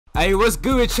Hey, what's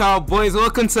good with y'all boys?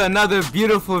 Welcome to another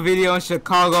beautiful video in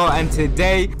Chicago, and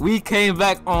today we came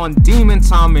back on Demon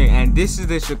Timing, and this is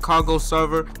the Chicago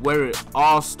server where it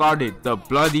all started, the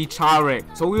bloody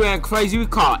Chirec. So we went crazy, we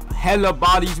caught hella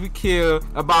bodies, we killed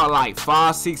about like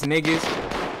 5-6 niggas.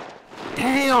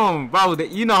 Damn, bro,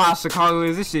 you know how Chicago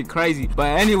is, this shit crazy.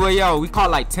 But anyway, yo, we caught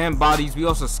like 10 bodies. We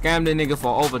also scammed a nigga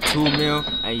for over 2 mil,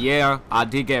 and yeah, I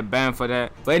did get banned for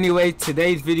that. But anyway,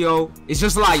 today's video is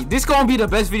just like, this gonna be the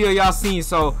best video y'all seen.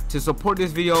 So to support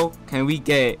this video, can we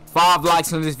get 5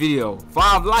 likes on this video?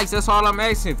 5 likes, that's all I'm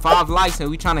asking. 5 likes,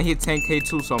 and we trying to hit 10K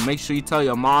too. So make sure you tell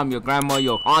your mom, your grandma,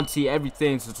 your auntie,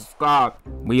 everything to subscribe.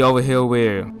 We over here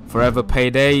with Forever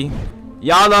Payday.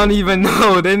 Y'all don't even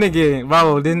know this nigga,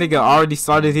 bro. This nigga already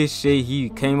started his shit. He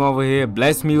came over here,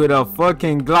 blessed me with a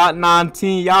fucking Glock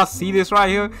 19. Y'all see this right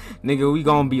here, nigga? We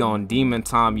gonna be on demon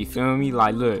time. You feel me?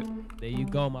 Like, look. There you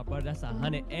go, my brother. That's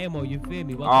 100 ammo. You feel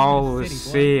me? Welcome to the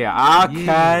city, shit. Okay.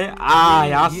 Yeah.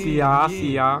 I see y'all. I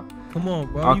see y'all. Come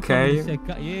on, bro. Okay. They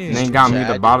got me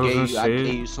the bottles and shit. I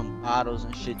gave you some bottles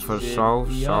and shit. For sure,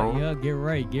 Yeah, get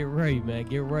right, man.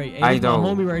 Get right. Hey, this my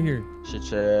homie right here. Shit,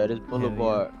 this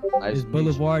Boulevard. Nice this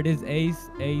Boulevard, this Ace.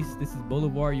 This is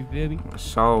Boulevard, you feel me?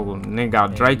 So, nigga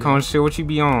got Drake on shit. What you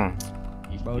be on?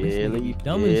 Bro, this nigga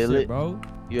dumb as shit, bro.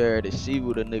 You already see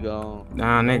what a nigga on.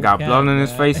 Nah, nigga got blood in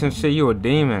his face and shit. You a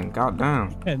demon.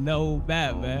 Goddamn. No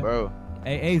bad, man. Bro.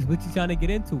 Hey, Ace, what you trying to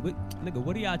get into? Nigga,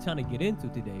 what are y'all trying to get into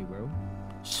today, bro?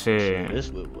 Shit.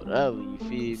 This with whatever, you feel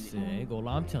me? Shit, ain't gonna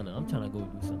lie, I'm trying to go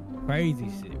do some crazy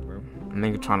shit, bro.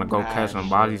 Nigga trying to go catch some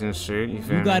bodies and shit. You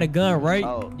feel me? You got a gun, right?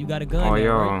 Oh. You got a gun. Oh, now,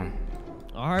 yo. Right?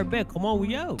 Alright, bet. Come on,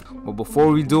 we out. But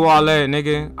before we do all that,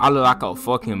 nigga, I look like a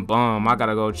fucking bum. I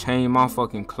gotta go change my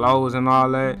fucking clothes and all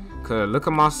that. Cause look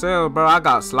at myself, bro. I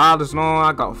got sliders on.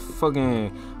 I got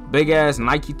fucking big ass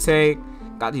Nike tech.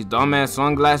 Got these dumb ass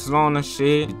sunglasses on and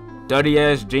shit. Dirty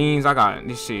ass jeans. I got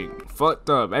this shit fucked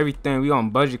up. Everything. We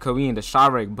on budget cause we in the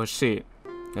Chirec, but shit.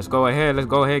 Let's go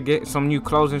ahead, get some new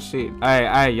clothes and shit. Hey,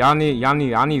 I need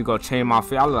to go change my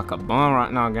fit. I look like a bum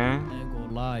right now, gang. I ain't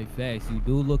gonna lie, facts. You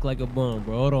do look like a bum,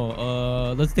 bro. Hold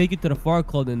on. Let's take it to the far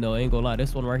clothing though. Ain't gonna lie.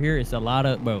 This one right here, it's a lot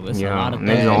of, bro. It's a lot of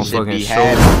niggas on fucking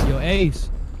show. Yo,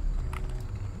 Ace.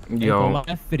 Yo,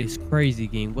 that fit is crazy,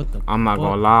 gang. What the I'm not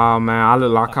gonna lie, man. I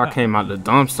look like I came out the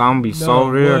dumpster. I'm gonna be so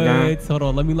real, gang. Hold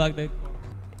on, let me lock that.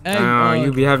 Hey,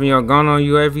 you be having your gun on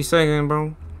you every second,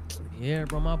 bro. Yeah,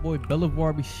 bro, my boy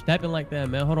Boulevard be stepping like that,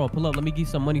 man. Hold on, pull up. Let me give you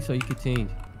some money so you can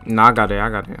change. Nah, I got it.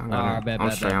 Alright, bet.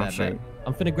 I'm straight.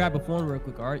 I'm finna grab a phone real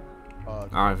quick, alright?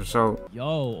 Alright, for sure.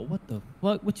 Yo, what the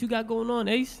fuck? What you got going on,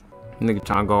 Ace? Nigga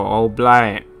trying to go all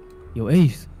black. Yo,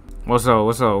 Ace. What's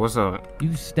up?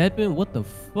 You stepping? What the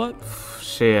fuck?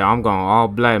 Shit, I'm going all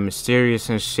black, mysterious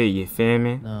and shit, you feel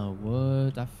me? Nah,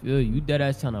 what? I feel you dead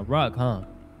ass trying to rock, huh?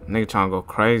 Nigga trying to go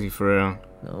crazy for real.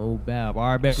 No bad.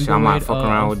 Alright, bet. Shit, I might fuck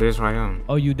around with this right here.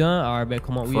 Oh, you done? Alright, bet.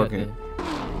 Come on, we up there.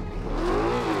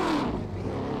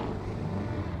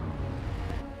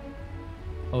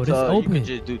 Oh, this open. You can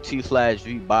just do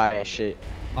T/V buy and shit.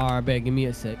 Alright, bet. Give me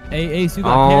a sec. Hey, Ace, you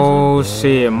got cash? Oh,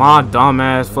 shit. My dumb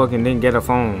ass fucking didn't get a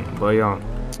phone. But, yo,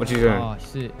 what you saying? Oh,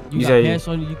 shit. You got cash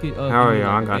on you? You can, hell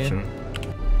yeah, I got you.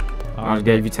 I just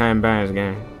gave you 10 bands,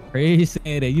 gang. Crazy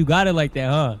saying that. You got it like that,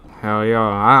 huh? Hell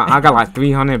yeah. I got like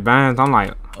 300 bands. I'm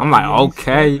like,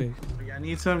 okay. Y'all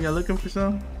need some? Y'all looking for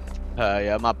some?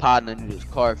 Yeah, my partner needs his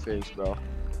car fixed, bro.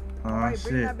 Oh,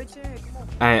 shit.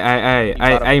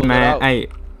 Hey, man.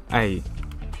 Hey.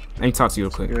 Let me talk to you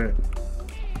real quick. Good.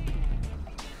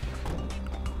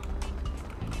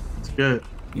 It's good.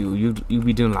 You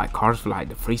be doing like cars for like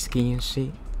the free ski and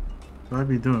shit? So I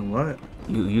be doing what?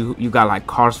 You got like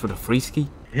cars for the free ski?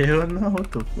 Hell no,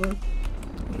 what the fuck?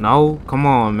 No, come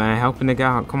on, man, help a nigga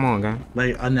out. Come on, gang.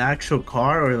 Like an actual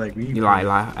car or like you like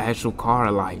actual car,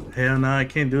 like? Hell no, I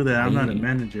can't do that. I'm not a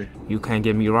manager. You can't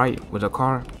get me right with a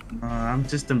car? I'm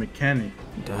just a mechanic.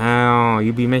 Damn,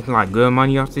 you be making like good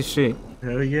money off this shit?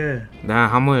 Hell yeah. Damn,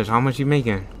 how much? How much you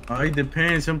making? It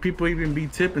depends. Some people even be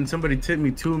tipping. Somebody tipped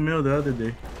me 2 mil the other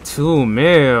day. 2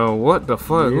 mil? What the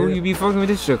fuck? Yeah. Who you be fucking with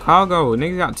this Chicago?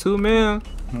 Nigga got 2 mil?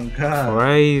 Oh god.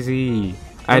 Crazy.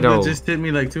 Somebody just tipped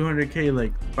me like 200K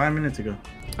like 5 minutes ago.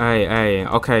 Hey,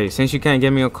 okay. Since you can't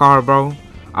get me a car, bro,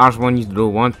 I just want you to do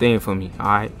one thing for me,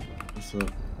 alright? What's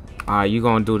up? Alright, you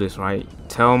gonna do this, right?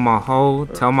 Tell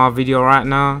my video right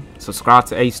now, subscribe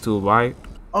to AceTube, right?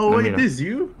 Oh, wait, this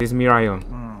you? This me right here.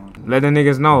 Let the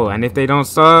niggas know, and if they don't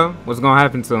sub, what's gonna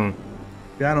happen to them?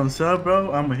 If y'all don't sub,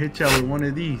 bro, I'm gonna hit y'all with one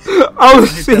of these. Oh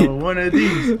shit! Hit y'all with one of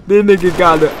these. This nigga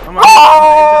got it. I'm gonna hit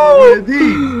y'all with one of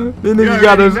these. This nigga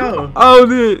got a. Oh,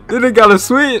 this nigga got a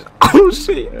switch. Oh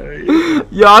shit.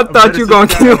 Yo, I thought you gonna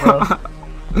kill him.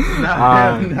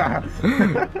 Nah.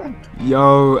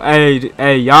 Yo,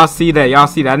 hey, y'all see that? Y'all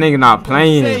see that nigga not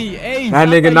playing? That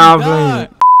nigga not playing.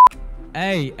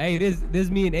 Hey, this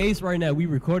me and Ace right now. We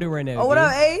recording right now. Oh, what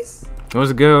up, Ace?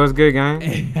 What's good, gang?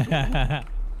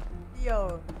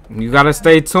 Yo. You gotta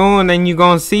stay tuned, and you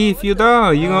gonna see if you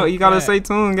done. You gotta stay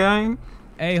tuned, gang.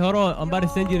 Hey, hold on. I'm about to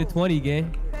send you the 20,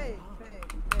 gang. Hey.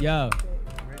 Yo.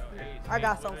 I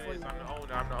got something for you.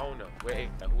 I'm the owner. Wait,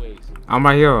 who is? I'm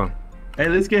right here. Hey,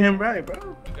 let's get him right,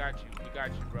 bro. We got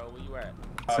you, bro. Where you at?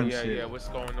 Some Yeah, shit. yeah. What's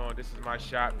going on? This is my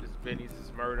shop. This is Benny's. This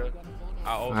is Murder.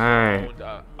 I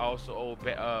also own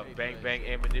Bang Bang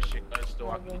Ammunition Gun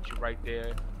Store. I can get you right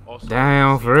there. Also,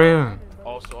 Damn, for real.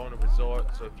 Also own a resort.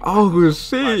 So if you Oh, want to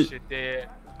shit. shit there.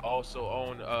 Also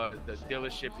own the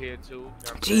dealership here too. You know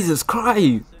what I'm Jesus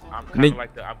Christ. I'm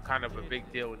kind of a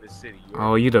big deal in the city.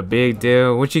 Oh, you the big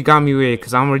deal. What you got me with?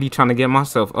 Cause I'm really trying to get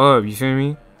myself up. You feel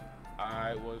me?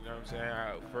 Alright, well, you know what I'm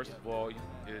saying? First of all,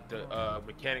 the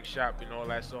mechanic shop and all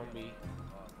that's on me.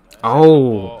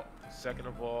 Second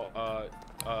of all,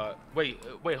 wait,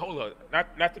 hold up.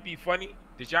 Not to be funny.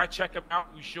 Did y'all check him out?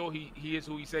 You sure he is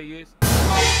who he say he is?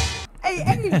 Hey,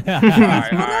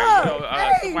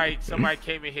 alright. Somebody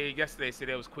came in here yesterday and said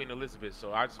it was Queen Elizabeth,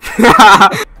 so I just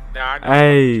I know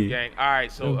Hey. gang.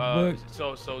 Alright, so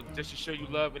just to show you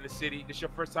love in the city. This your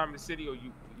first time in the city, or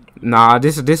you? Nah,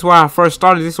 this where I first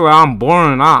started. This where I'm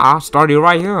born. I started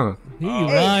right here. He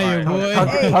lying, boy.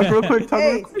 Talk real quick. Talk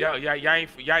real quick.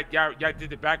 Y'all did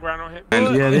the background on him?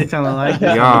 Yeah, they sounding like Yo,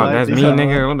 that's me,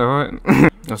 nigga. What the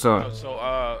fuck? What's up?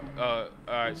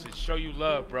 So show you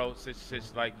love, bro.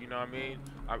 Since like, you know what I mean?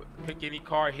 Pick any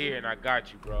car here and I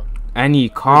got you, bro. Any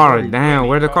car? Damn,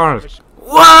 where the cars?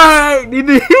 What?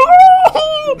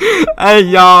 Hey,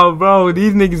 y'all, bro.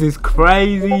 These niggas is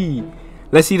crazy.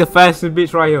 Let's see the fastest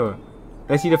bitch right here.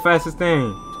 Let's see the fastest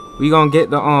thing. We gonna get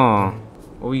the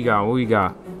What we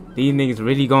got? These niggas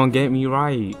really gonna get me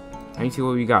right. Let me see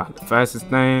what we got. The fastest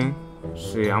thing.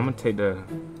 Shit, I'm gonna take the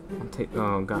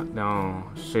goddamn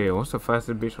shit. What's the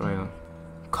fastest bitch right here?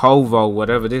 Kovo,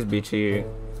 whatever this bitch is.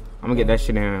 I'm gonna get that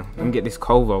shit in. Let me get this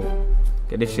Kovo.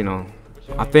 Get this shit on.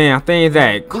 I think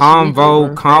that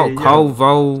Kovo,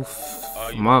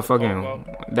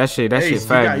 motherfucking that shit fast.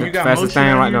 Fastest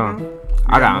thing right now.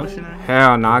 I got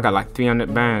hell no, I got like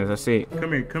 300 bands. That's it.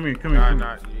 Come here.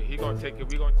 Nah, he gonna take it.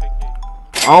 We gonna take it.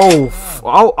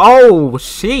 Oh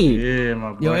shit. Yeah,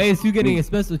 my boy. Yo, Ace, you getting a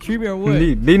special treatment or what?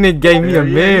 These niggas gave me a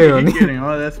meal. He getting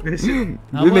all that special.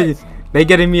 They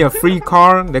getting me a free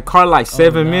car. The car like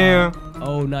 7 mil.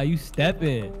 Oh, now you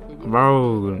stepping.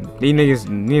 Bro, these niggas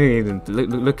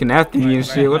looking after me and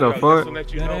shit. What the fuck? Just to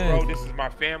let you know, bro, this is my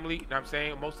family. You know what I'm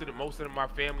saying? Most of my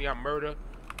family, I'm Murder.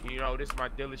 You know, this is my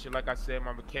dealership. Like I said,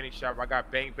 my mechanic shop. I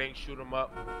got Bang Bang, shoot 'em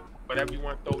up. Whatever you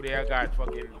want to throw there, I got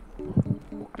fucking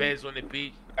beds on the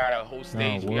beach. I got a whole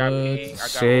stage VIP. I got all that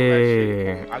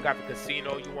shit. I got the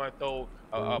casino. You want to throw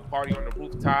a party on the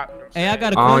rooftop? You know Hey, I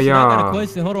got a question. yeah. I got a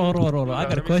question. Hold on. I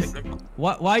got a question.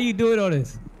 Why you doing all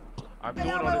this? I'm doing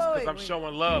all this because I'm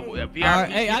showing love. VIP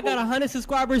Hey, I got 100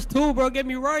 subscribers too, bro. Get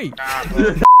me right. Nah,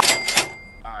 bro.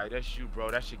 Alright, that's you, bro.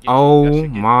 That should get Oh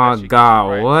my god,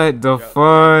 right. what the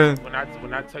fuck?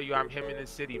 When I tell you I'm him in the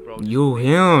city, bro. You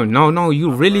him? No,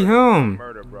 you really him.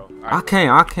 Murder, bro. I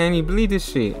can't even believe this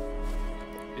shit.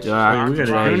 Yeah, we got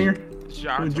a junior.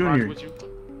 Who's Junior?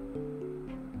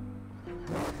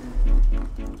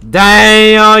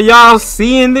 Damn, y'all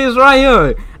seeing this right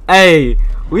here? Hey,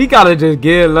 we gotta just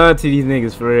give love to these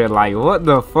niggas for real. Like, what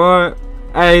the fuck?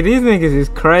 Hey, these niggas is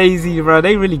crazy, bro.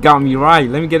 They really got me right.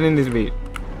 Let me get in this bit.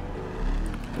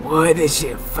 What? This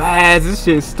shit fast. This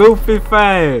shit stupid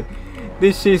fast.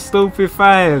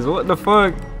 What the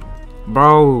fuck?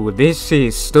 Bro, this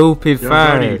shit stupid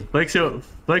fast. Jody,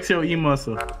 flex your E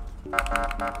muscle.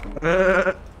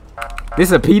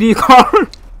 This a PD car?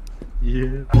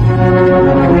 Yeah.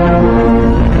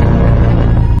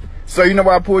 So you know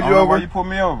why I pulled you over? Why you pulled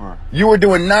me over? You were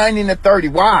doing 90 to 30.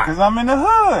 Why? Cause I'm in the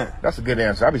hood. That's a good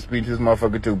answer. I'll be speeding to this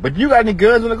motherfucker too. But you got any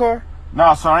guns in the car?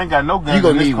 No, sir, I ain't got no guns You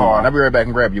gonna in this need car. one. I'll be right back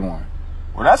and grab you one.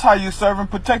 Well, that's how you serve and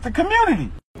protect the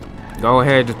community. Go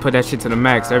ahead, just put that shit to the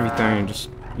max. Everything, just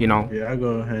you know. Yeah, I'll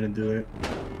go ahead and do it.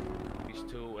 These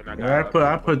two, and Yeah,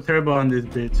 I put turbo on this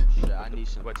bitch. I need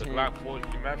some. But the Glock 40,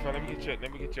 matter of fact,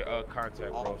 let me get your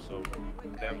contact, bro. So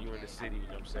damn, you in the city, you know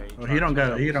what I'm saying? Oh, he don't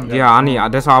got it. Yeah, I need.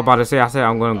 That's all I'm about to say. I said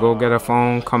I'm gonna go get a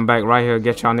phone, come back right here,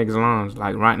 get y'all niggas lines,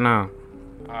 like right now.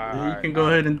 You can go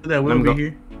ahead and do that. We'll be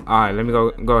here. Alright, let me go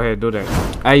ahead and do that.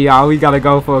 Hey y'all, we gotta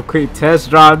go for a quick test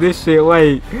drive. This shit,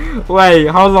 wait, hold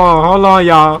on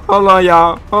y'all.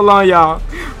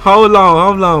 Hold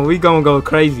on. We gonna go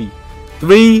crazy.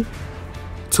 3,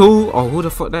 2. Oh, who the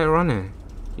fuck that running?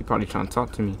 You probably trying to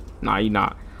talk to me. Nah, you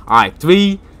not. Alright,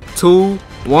 3, 2,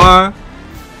 1.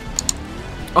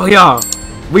 Oh yeah,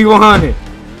 we 100.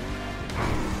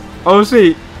 Oh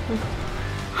shit.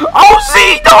 Oh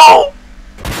shit, no!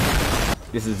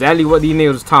 This is exactly what these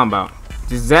niggas was talking about.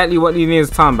 This is exactly what these niggas was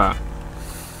talking about.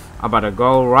 I about to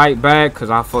go right back because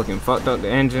I fucking fucked up the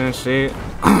engine and shit.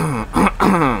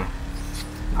 Oh,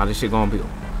 this shit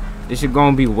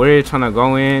gonna be weird trying to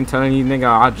go in telling these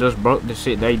niggas I just broke the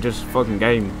shit they just fucking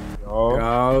gave me.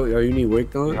 Yo, you need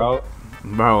work done?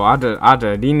 Bro,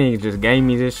 these niggas just gave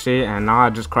me this shit and now I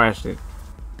just crashed it.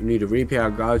 You need a repair, I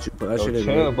got you. Put that shit in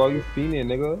there. Bro, you seen it,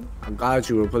 nigga. I got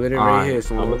you, bro. Put it in right here.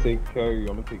 So I'ma take care of you.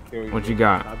 What you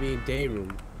got? I'll be in day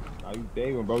room. Are you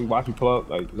day room, bro? You watch me pull up.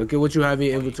 Like, look at what you have in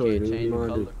your inventory. What you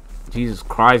gonna do? Jesus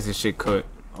Christ, this shit cut.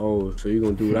 Oh, so you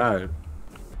gonna do that?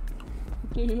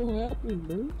 What the hell happened,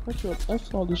 man?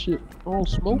 That's all this shit. I don't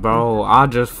smoke. Bro, I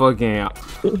just fucking,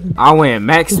 I went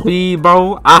max speed,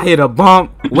 bro. I hit a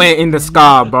bump, went in the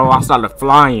sky, bro. I started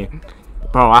flying.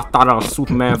 Bro, I thought I was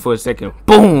Superman for a second.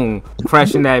 Boom!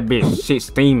 Crashing that bitch. Shit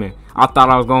steaming. I thought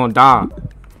I was gonna die.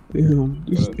 Damn,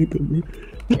 this nigga, man.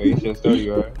 Hey, you should study,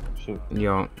 right?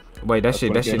 Yo, wait, that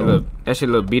shit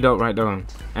look beat up right there.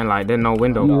 And like, there's no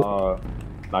window.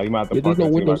 Nah, you might have to park no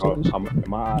window.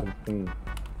 My eyes clean.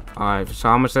 Alright, so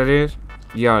how much that is?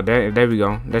 Yeah, there we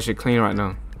go. That shit clean right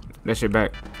now. That shit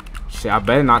back. Shit, I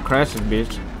better not crash this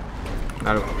bitch.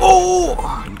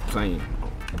 Oh! You playing.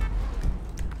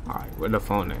 Alright, where the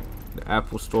phone at? The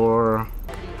Apple Store.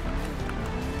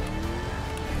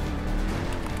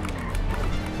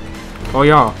 Oh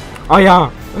y'all.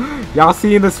 Y'all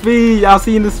seeing the speed? Y'all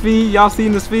seeing the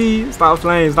speed? Stop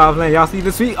playing. Y'all see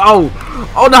the speed? Oh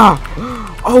no.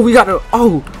 Oh, we got to.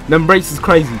 Oh, them brakes is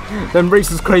crazy.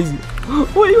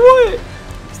 Wait, what?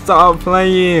 Stop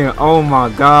playing. Oh my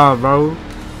god, bro.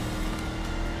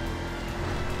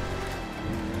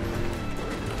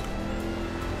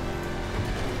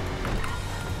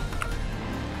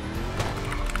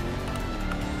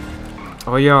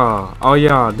 Oh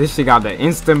yeah, this shit got the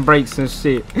instant brakes and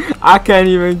shit. I can't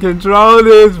even control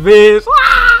this bitch.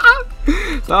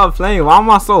 Stop playing. Why am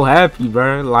I so happy,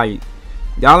 bro? Like,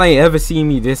 y'all ain't ever seen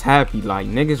me this happy. Like,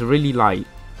 niggas really like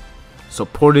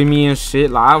supporting me and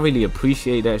shit. Like, I really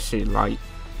appreciate that shit. Like,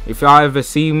 if y'all ever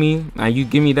see me and you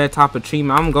give me that type of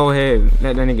treatment, I'm gonna go ahead and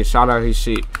let that nigga shout out his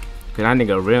shit. Cause that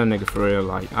nigga a real nigga for real.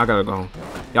 Like, I gotta go.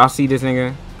 Y'all see this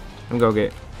nigga? Let me go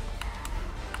get.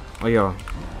 Oh yeah.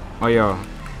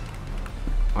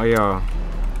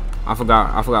 I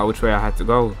forgot which way I had to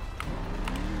go.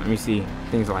 Let me see.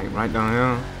 Things like right down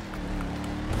here.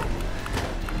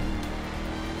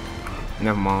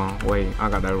 Never mind. Wait, I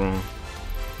got that wrong.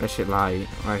 That shit like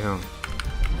right here.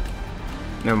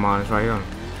 Never mind, it's right here.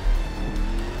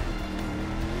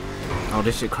 Oh,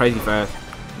 this shit crazy fast.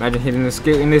 Imagine hitting the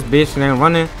skill in this bitch and then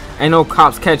running. Ain't no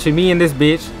cops catching me in this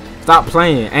bitch. Stop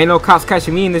playing. Ain't no cops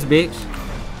catching me in this bitch.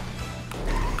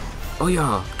 Oh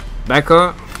yeah. Back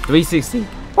up. 360.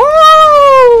 Woo!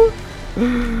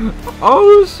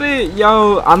 Oh shit,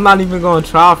 yo. I'm not even gonna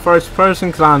try first person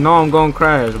because I know I'm gonna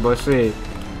crash, but shit.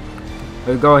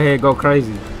 Let's go ahead, go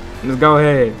crazy. Let's go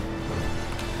ahead.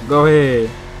 Go ahead.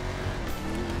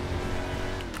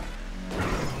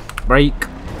 Break.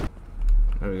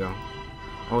 There we go.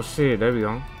 Oh shit, there we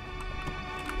go.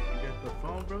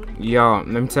 Yo,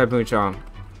 let me tap in with y'all.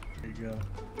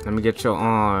 Let me get your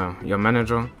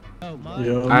manager. Hey,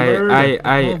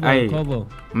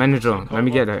 manager, let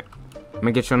me get that. Let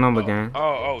me get your number, gang.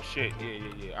 Oh shit,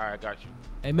 yeah. Alright, I got you.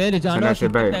 Hey, manager, I know you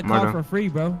get that car for free,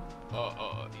 bro.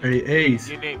 Hey, Ace.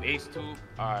 Your name AceTube?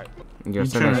 Alright. You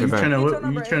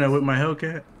trying to whip my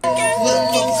Hellcat?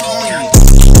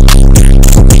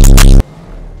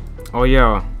 Oh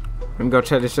yeah, let me go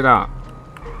check this shit out.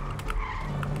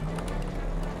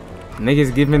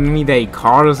 Niggas giving me they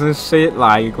cars and shit.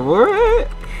 Like what?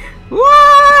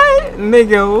 What?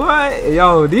 Nigga, what?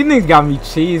 Yo, these niggas got me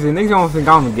cheesing. Niggas don't think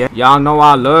I'm gay. Y'all know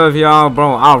I love y'all,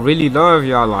 bro. I really love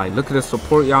y'all. Like, look at the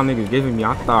support y'all niggas giving me.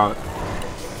 I thought,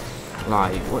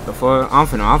 like, what the fuck? I'm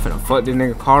finna fuck this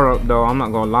nigga car up, though. I'm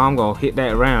not gonna lie. I'm gonna hit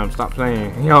that ram. Stop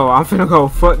playing. Yo, I'm finna go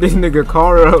fuck this nigga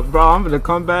car up, bro. I'm finna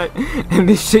come back and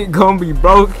this shit gonna be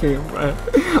broken, bro.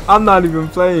 I'm not even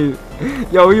playing.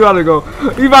 Yo, we about to go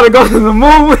to the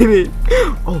moon with it.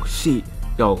 Oh shit.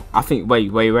 Yo, I think, wait.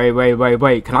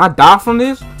 Can I die from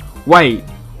this? Wait.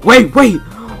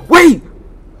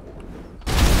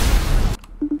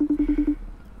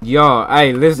 Yo,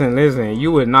 hey, listen.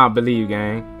 You would not believe,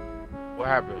 gang. What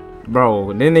happened?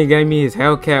 Bro, then they gave me his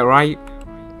Hellcat, right?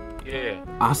 Yeah.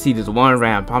 I see this one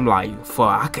ramp. I'm like,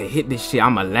 fuck, I can hit this shit.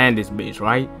 I'ma land this bitch,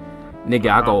 right? Nigga,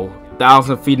 I go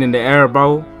 1,000 feet in the air,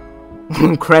 bro.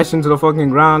 Crash into the fucking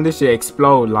ground. This shit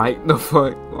explode. Like, the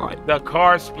fuck? Like, the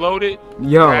car exploded?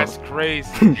 Yo. That's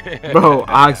crazy. Bro,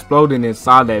 I exploded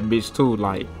inside that bitch, too.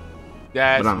 Like,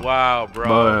 that's wild,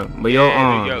 bro. But yo,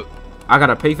 I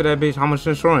gotta pay for that bitch. How much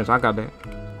insurance? I got that.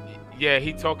 Yeah,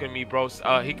 he talking to me, bro.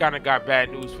 He kind of got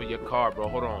bad news for your car, bro.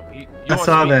 Hold on. I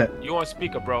saw that. You on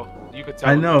speaker, bro. You can tell.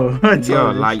 I know. Yo,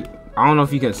 like, I don't know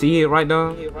if you can see it right there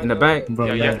in the back. Bro,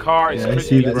 yo, your car is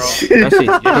crispy, bro. That shit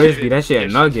crispy. That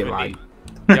shit nugget, like.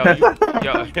 Yo, that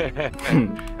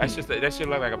shit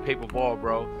look like a paper ball,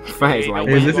 bro. Facts, like.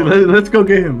 Hey, let's go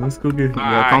get him. Let's go get him.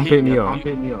 Yeah, come pick me up.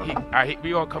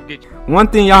 We gonna come get you. One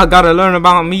thing y'all gotta learn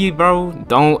about me, bro.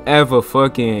 Don't ever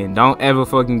fucking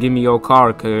give me your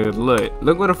car, cause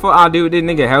look what the fuck I do with this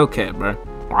nigga Hellcat, bro.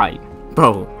 Like,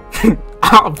 bro,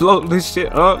 I'll blow this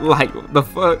shit up. Like, the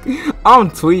fuck,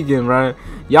 I'm tweaking, bro.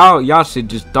 Y'all should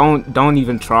just don't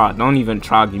even try. Don't even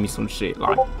try to give me some shit.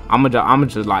 Like, I'ma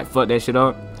just like fuck that shit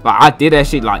up. Like, I did that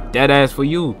shit like dead ass for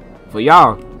y'all.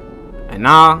 And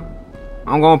now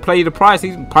I'm gonna play the price.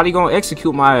 He's probably gonna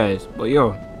execute my ass. But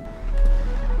yo.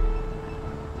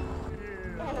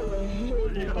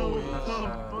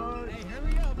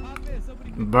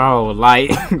 Bro, like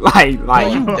you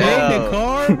banged the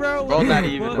car, bro? Bro, not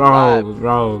even.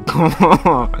 Bro, come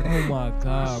on. Oh my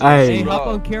god. Hey, hop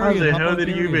on carrier. How the hell did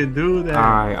you even do that?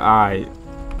 Alright.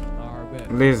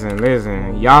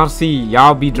 Listen.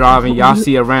 Y'all be driving. Y'all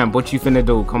see a ramp. What you finna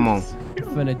do? Come on.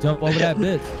 Finna jump over that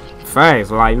bitch. Facts.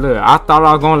 Like, look, I thought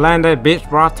I was gonna land that bitch,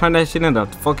 bro. I turned that shit into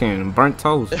fucking burnt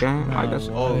toast, gang. Like, that's.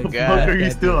 Oh god. How are you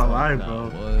still alive,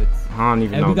 bro? I don't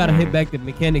even know. We gotta man. hit back to the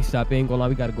mechanic shop. Ain't gonna lie,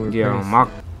 we gotta go. Yeah,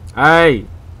 Hey,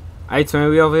 twin,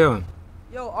 we over here.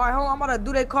 Yo, alright, hold on. I'm about to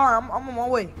do that car. I'm on my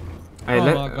way. Hey,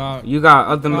 my God. you got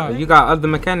other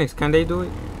mechanics. Can they do it?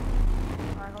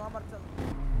 Alright, hold on. I'm about to tell them.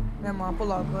 Never mind.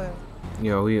 Pull out. Go ahead.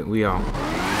 Yo, we are.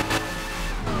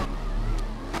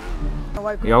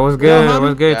 White Yo, what's good?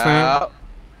 What's good, twin?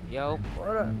 Yo.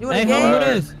 What up? You in Hey, the game? who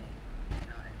this?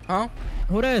 Huh?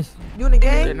 Who this? You in the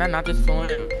game? Not just phone.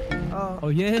 Oh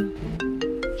yeah.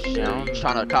 I'm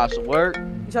trying to cop some work.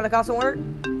 You trying to cop some work?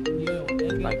 Yo,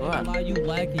 like what? Lie, you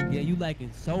lacking, yeah. You lacking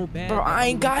so bad. Bro, I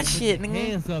ain't got shit, nigga.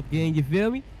 Hands up, gang. You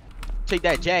feel me? Take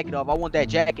that jacket off. I want that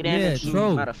jacket and the shoes.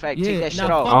 true. Matter of fact, Yeah, take that shit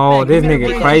now off. Oh, this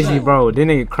nigga crazy, bro. This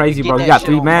nigga crazy, bro. You got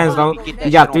 3 vans though.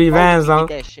 You got 3 vans though.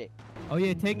 Oh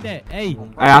yeah, take that. Hey,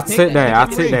 I took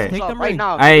that. Take them right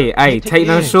now. Hey, take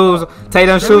them shoes. Take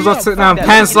them shoes off. Take them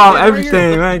pants off.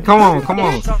 Everything, man. Come on. Quit,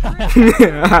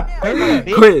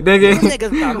 nigga.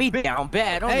 Niggas got me down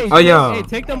bad. Hey, oh yeah. Hey,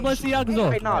 take them Balenciagas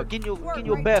off. Right now, get your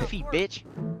bare feet, bitch.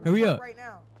 Hurry up. Right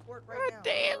now. Work right now.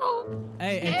 Damn.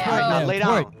 Hey, and Yeah, twerk now. lay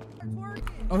Twerk. down.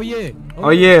 Oh yeah.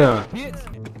 Oh yeah. Bitch.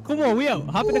 Come on, we out.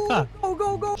 Hop in the car.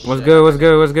 Go. What's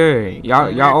good?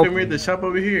 Y'all Come open. here, the shop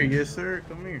over here. Yes, sir.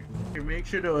 Come here. Here, make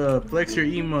sure to flex your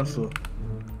E muscle.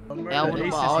 Yeah, I want to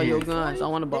buy all your guns. I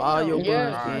want to buy all your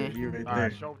guns, man. You're right All there.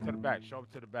 right, show them to the back. Show them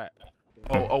to the back.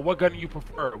 Oh, what gun do you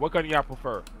prefer? What gun do y'all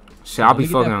prefer? Shit, I'll be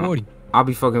fucking with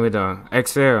the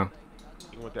XL. You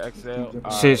want the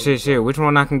XL? Shit. Which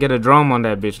one I can get a drum on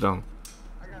that bitch though?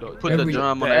 Put the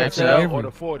drum on the XL or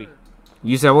the 40.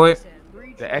 You said what?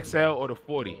 The XL or the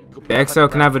 40. The XL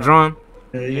can have a drum?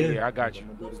 Yeah, I got you.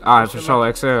 Alright, for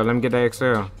sure, XL. Let me get the XL.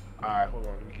 Alright, hold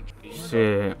on. Let me get you.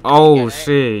 Shit. Oh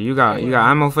shit. You got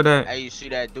ammo for that? Hey, you see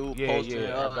that dude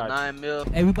posted up 9 mil?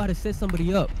 Hey, we about to set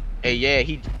somebody up. Hey, yeah,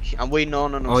 I'm waiting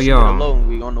on him. Oh yeah. Alone.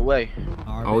 We on the way.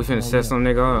 Oh, we finna set some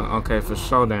nigga up. Okay, for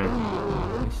sure then.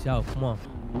 For sure. Come on.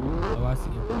 Oh, I see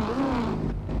you.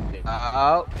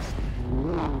 Out.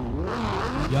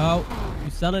 Yo,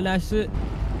 you selling that shit?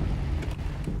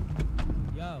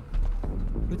 Yo,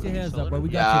 put your hands up, bro. We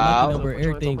got your lucky number,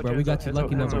 everything, bro. We got your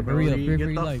lucky number. Hurry up,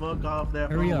 free life.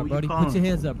 Hurry up, buddy. Put your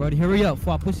hands up, buddy. Hurry up,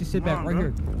 before I push your shit back right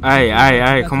here.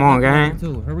 Hey, come on, gang.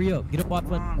 Hurry up, get up off.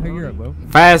 Hurry up, bro.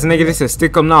 Fast, nigga. This is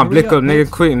stick up now, blick up, nigga.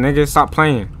 Quick, nigga. Stop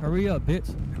playing. Hurry up, bitch.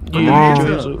 Come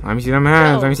on. Let me see them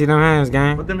hands,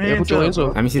 gang. Put them hands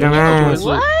up. Let me see them hands.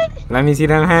 What? Let me see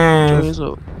them hands.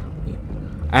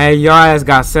 Hey, your ass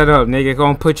got set up, nigga. Go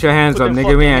and put your hands up,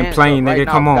 nigga. We ain't playing, nigga.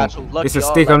 Come on. It's a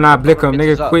stick up, not blick up,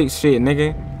 nigga. Quick shit,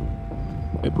 nigga.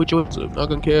 Hey, put your hands up. Not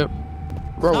gonna care.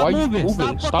 Bro, why you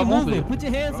moving? Stop moving. Put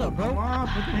your hands up, bro. Come on,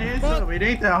 put your hands up. It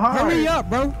ain't that hard. Hurry up,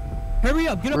 bro. Hurry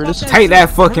up. Get up off that Take that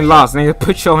fucking loss, nigga.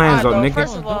 Put your hands up,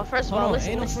 nigga. First of all,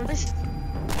 listen.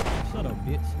 Shut up,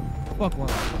 bitch. Fuck one.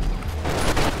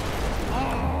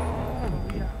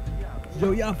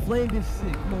 Yo, y'all flame this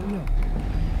shit. Come on, yo.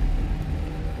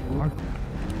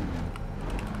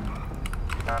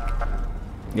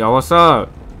 Yo, what's up?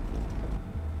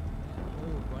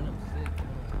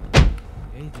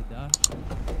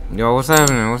 Yo, what's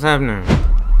happening? What's happening?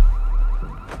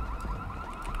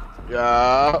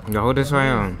 Yeah. Yo, who this way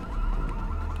on?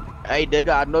 Hey,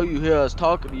 nigga, I know you hear us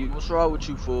talking to you. What's wrong with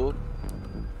you, fool?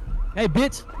 Hey,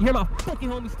 bitch, you hear my fucking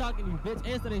homie stalking you, bitch.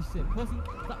 Answer that shit, pussy.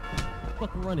 Stop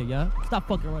fucking running, y'all. Stop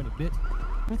fucking running, bitch.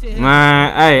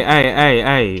 Man,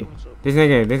 hey. This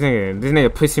nigga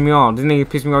pissing me off. This nigga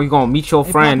pissing me off. You gonna meet your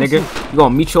friend, nigga. You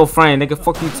gonna meet your friend, nigga.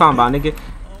 Fuck you talking about, nigga.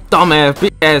 Dumbass,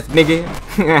 bitch ass, nigga.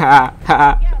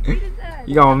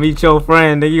 You gonna meet your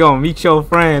friend, nigga. You gonna meet your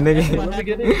friend,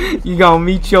 nigga. You gonna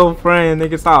meet your friend,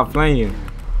 nigga. Stop playing.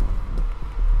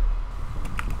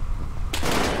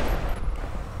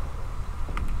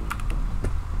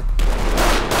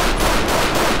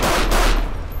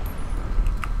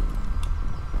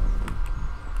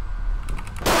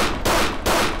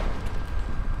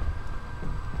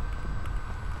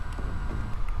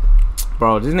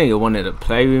 Bro, this nigga wanted to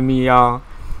play with me, y'all,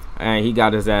 and he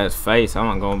got his ass face. I'm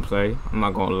not gonna play. I'm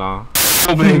not gonna lie.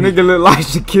 Nigga look like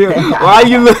Shaquille. Why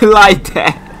you look like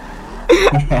that?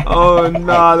 Oh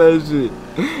nah, that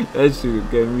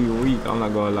shit get me weak. I'm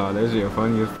not gonna lie. That shit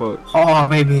funny as fuck. Oh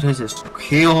baby, this is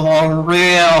Shaquille on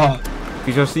real.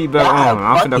 Put your seatbelt on.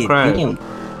 I'm finna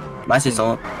crash. My shit's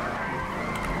on.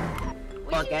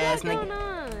 Fuck ass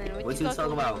nigga. What you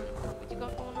talking about?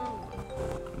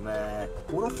 Man,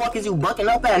 who the fuck is you bucking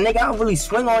up at, nigga? I'll really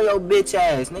swing on your bitch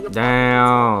ass, nigga.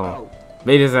 Damn.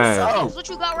 Beat his ass. What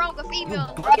you got wrong with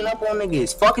female? You bucking up on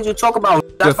niggas. Fuck is you talk about?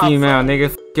 Your female,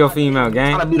 nigga. F your female,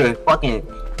 gang. Trying to be the fucking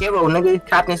hero, nigga.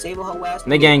 Captain Sable her ass.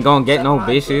 Nigga ain't gonna get no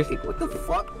bitches. What the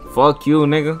fuck? Fuck you,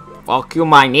 nigga. Fuck you,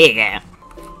 my nigga.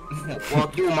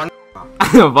 Fuck you, my nigga.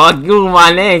 Fuck you,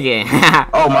 my nigga.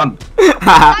 Oh, my.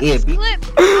 Yeah,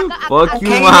 fuck you,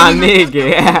 my nigga.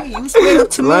 You straight up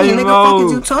to me, nigga. Fuck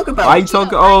is you talking about? Why you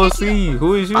talking OC?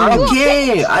 Who is you? I don't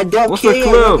care. I don't What's care.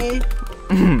 What's the clip?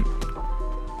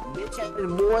 Bitch ass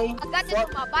boy. I got this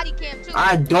with my body cam too.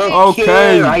 I don't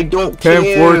care. I don't care.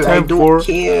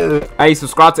 10-4. Hey,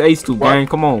 subscribe to AceTube, gang.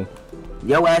 Come on.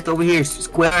 Yo ass over here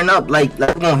squaring up like we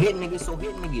gonna hit niggas, so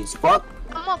hit niggas. Fuck.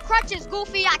 I'm on crutches,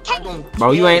 Goofy. I can't.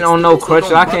 Bro, you ain't on no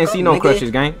crutches. I can't see no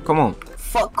crutches, gang. Come on.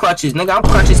 Fuck crutches, nigga. I'm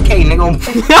crutches K, nigga.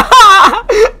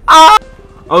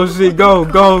 Oh shit, go.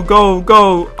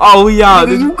 Oh, we out.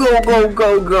 Nigga, you go.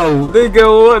 Nigga,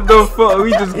 what the fuck?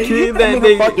 We just killed that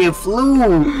nigga. Fucking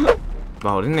flew.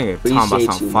 Bro, this nigga talking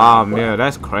about some 5 mil.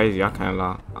 That's crazy. I can't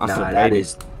lie. Nah, that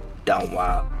is dumb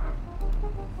wild.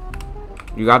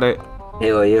 You got it?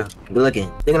 Hell yeah. Good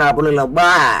looking. Thinking I put a little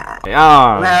bye.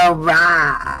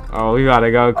 Yeah. Oh, we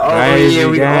gotta go crazy. Oh yeah,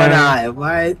 we gang. on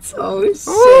right? Oh shit.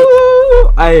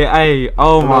 Hey,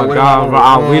 oh my god, bro.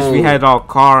 I wish we had our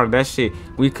car. That shit,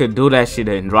 we could do that shit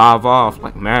and drive off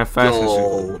like mad fast and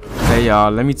shit. Hey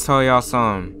y'all, let me tell y'all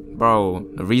something. Bro,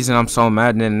 the reason I'm so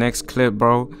mad in the next clip,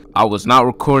 bro, I was not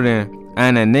recording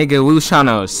and a nigga, we was trying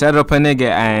to set up a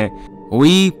nigga and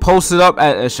we posted up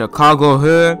at a Chicago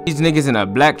hood. These niggas in a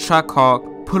black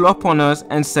Trackhawk pull up on us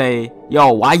and say,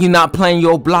 yo, why you not playing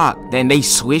your block? Then they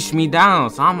switch me down.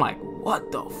 So I'm like, what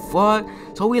the fuck?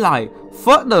 So we like,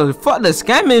 fuck the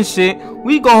scamming shit.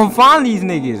 We gonna find these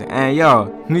niggas. And yo,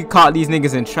 we caught these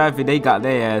niggas in traffic. They got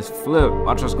their ass flipped.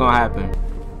 Watch what's gonna happen.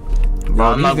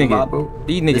 Bro,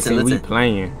 these niggas think we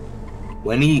playing.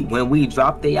 When we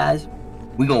drop their ass,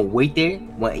 we gonna wait there.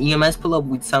 When EMS pull up,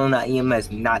 we telling our EMS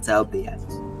not to help their ass.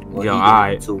 Yo,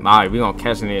 alright, we gonna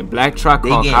catch it. Black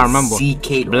Trackhawk, I remember.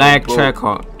 Black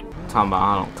Trackhawk. Talking about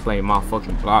I don't claim my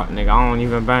fucking block, nigga. I don't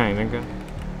even bang, nigga.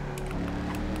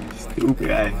 Stupid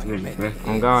ass nigga.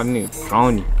 Oh god, nigga,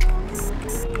 phony.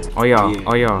 Oh yeah.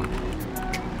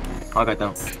 I got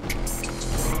them.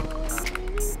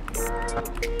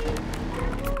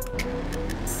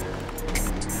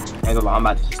 I'm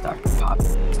about to just start popping.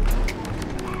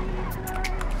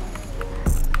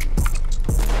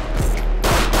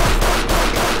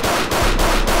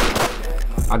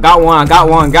 I got one.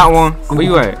 Where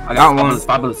you at? I got one.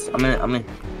 I'm in.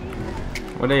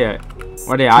 Where they at?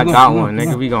 I got one,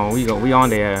 nigga. We on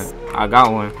there. I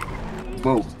got one.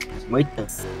 Bro, wait there.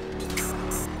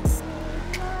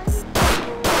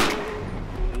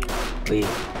 Wait.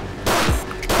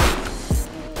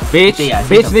 Bitch,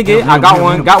 nigga. I got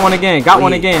one. Got one again,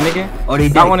 nigga. Oh, they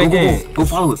got one again. Go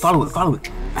follow it.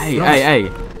 Hey.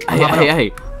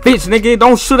 Bitch, nigga.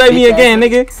 Don't shoot at me again,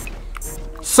 nigga.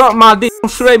 Suck my dick.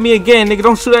 Don't shoot at me again, nigga.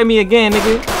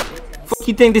 Fuck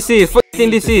you think this is?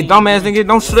 Dumbass nigga.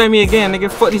 Don't shoot at me again, nigga.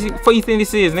 Fuck you think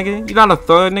this is, nigga. You not a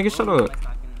thug, nigga. Shut up.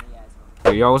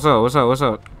 Hey, yo, what's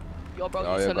up? Yo,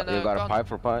 bro, you got a pipe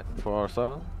for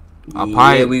something?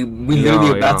 Yeah, we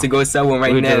literally about to go sell one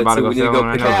right now. So we need to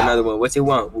go pick up another one. What's it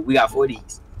want? We got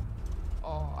 40s.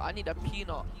 Oh, I need a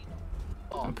peanut.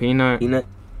 A peanut? Peanut?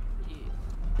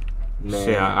 Man.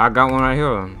 Shit, I got one right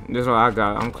here. This is what I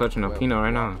got. I'm clutching a peanut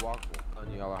right now.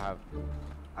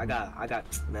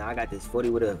 I got this 40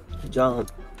 with a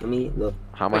jump. Let me look.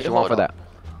 How much you want for that?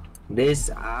 This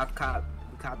I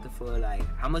copped it for like.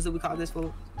 How much did we cop this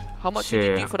for? How much shit, did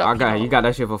you do for that peanut? You got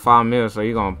that shit for 5 mil, so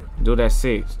you gonna do that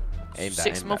 6.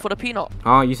 6 mil for the peanut.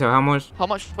 Huh? You said how much? How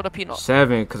much for the peanut?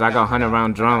 7, cause I got 100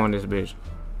 round drum on this bitch.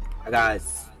 I got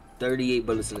 38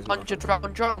 bullets in this. 100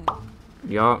 round drum.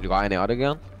 Yup. You got any other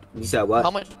gun? You said what?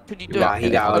 How much could you do? He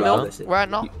got all of it right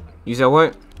now. You said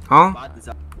what? Huh?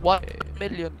 1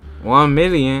 million. 1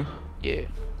 million? Yeah.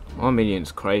 1 million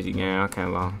is crazy, gang. I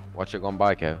can't lie. What you gonna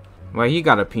buy, Kev? Well, he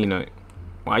got a peanut.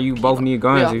 Why you both need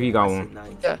guns if he got one?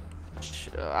 Yeah.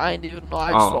 I ain't even know.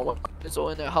 I just want one. It's all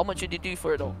in there. How much did you do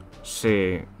for it though?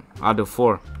 Shit, I'll do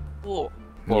 4. 4.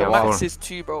 Yeah, max is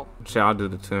 2, bro. Shit, I'll do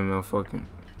the 2 mil fucking.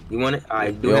 You want it?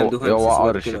 Alright, do him. What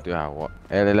other shit do you have? What?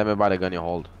 Hey, let me buy the gun you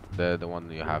hold. The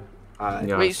one you have.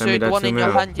 Yeah, wait, so the one in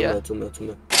your hand, yeah? 2 mil.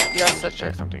 Yeah, such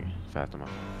check something fast enough.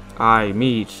 Alright,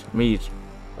 Meech.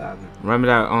 Remember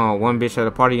that one bitch at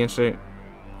the party and shit?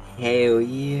 Hell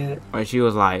yeah. And she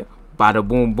was like, bada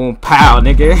boom boom pow,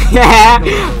 nigga.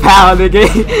 Pow, nigga.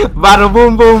 Bada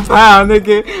boom boom pow,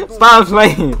 nigga. Stop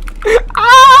playing.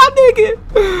 Ah, nigga.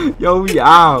 Yo, we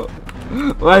out.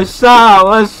 One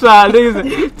shot,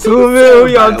 nigga. 2 mil,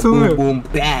 we on 2 mil. Boom,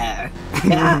 pow.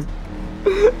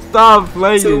 Stop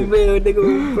playing. 2 mil,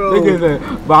 nigga, bro. Nigga said,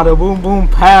 bada boom boom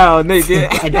pow, nigga.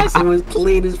 And that shit was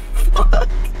clean as fuck.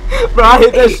 Bro, I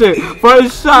hit that shit.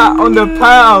 First shot on the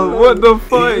pound. What the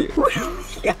fuck?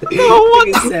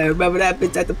 Nigga said, remember that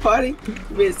bitch at the party?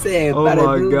 Bitch said, oh my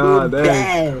god,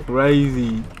 that's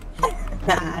crazy.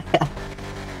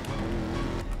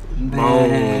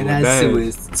 Man, that shit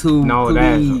was too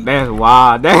clean. That's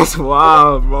wild. That's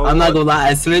wild, bro. I'm not gonna lie.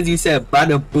 As soon as you said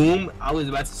bada boom, I was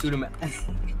about to shoot him.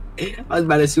 I was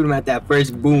about to shoot him at that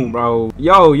first boom, bro.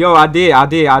 Yo, I did.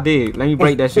 Let me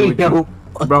break that shit with you.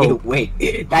 Bro, wait.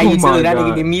 Now you telling that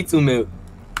nigga give me 2 mil.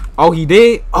 Oh, he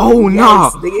did? Oh, yes, nah.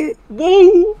 Nigga.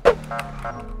 Woo.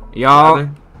 Y'all.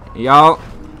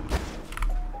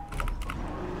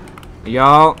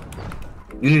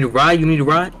 You need a ride? You need a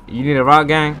ride? You need a ride,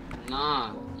 gang?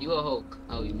 Nah, you a Hulk.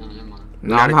 Oh, no, never mind.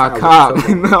 No, I'm not a cop.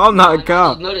 No, I'm not a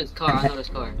cop. I know this car.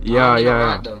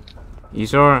 Yeah. You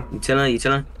sure? You chilling?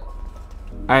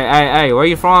 Hey, where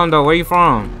you from, though? Where you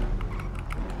from?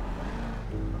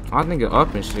 My nigga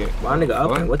up and shit. My nigga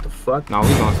up and what the fuck? No, we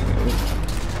gon'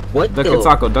 what the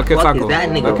taco. fuck is that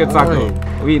nigga?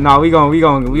 We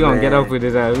gonna get up with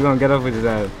his ass. We gonna get up with his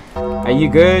ass. Hey, you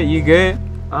good?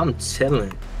 I'm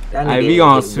chilling. Hey, we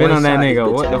gonna spin on that nigga.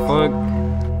 What the fuck?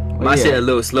 My shit a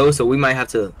little slow, so we might have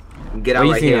to get out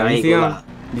right here. I ain't gonna lie.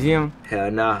 You see him?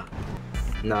 Hell nah.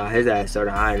 Nah, his ass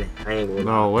started ironing. I ain't gonna lie.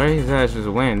 Bro, where his ass just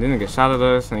went? This nigga shot at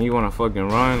us and you wanna fucking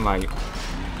run? Like,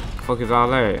 fuck is all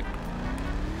that?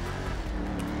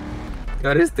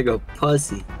 Yo, this nigga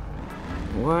pussy.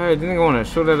 What? This nigga wanna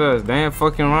shoot at us? Damn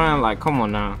fucking run? Like, come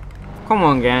on now. Come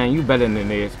on, gang. You better than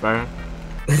this, bro.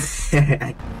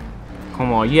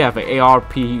 Come on, you have an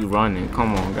ARP running.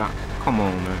 Come on, God. Come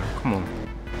on, man. Come on.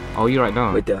 Oh, you right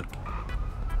down. Wait there.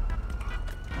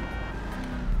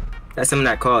 That's him in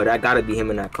that car. That gotta be him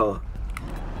in that car.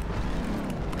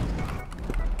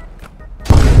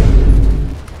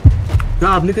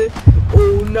 Stop, nigga.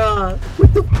 Oh, nah.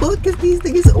 What the fuck is these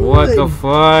niggas on? What the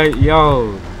fuck?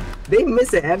 Yo. They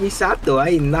missing every shot, though. I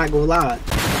ain't not gonna lie.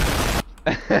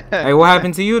 Hey, what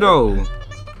happened to you, though?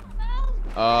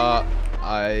 I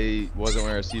wasn't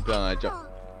wearing a seatbelt and I jumped.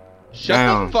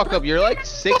 Shut the fuck up. You're like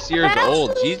 6 years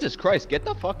old. Jesus Christ. Get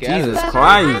the fuck out. Jesus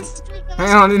Christ.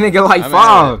 Hang on, this nigga like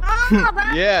 5.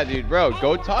 Yeah, dude, bro.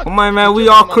 Go talk. Come on, man. We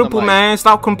all crippled, man.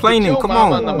 Stop complaining. Come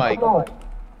on. The mic. Oh,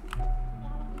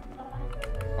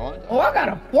 I got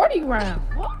a 40 round.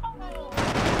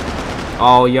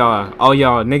 Oh,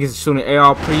 y'all. Niggas shooting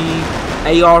ARP.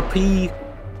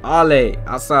 All that.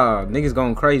 I saw niggas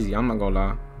going crazy. I'm not gonna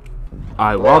lie.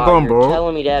 Alright, welcome, bro. You're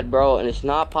telling me that, bro, and it's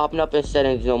not popping up in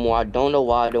settings no more. I don't know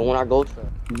why. I don't want our go trip.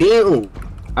 Deal.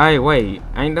 Hey, wait.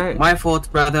 Ain't that my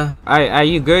fault, brother? Hey,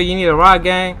 you good? You need a ride,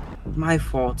 gang? My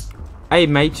fault. Hey,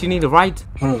 mate, you need a ride?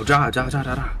 Hold on, draw. That's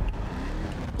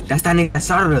that nigga that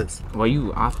shot at us.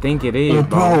 Well, I think it is,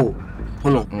 bro.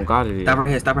 Hold on. Oh, God, it is.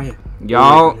 Stop right here.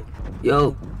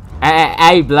 Yo.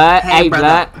 Hey,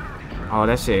 blood. Oh,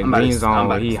 that shit green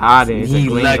zone. He hiding. He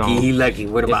lucky.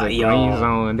 What about y'all? Green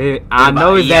zone. I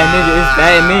know it's that nigga. It's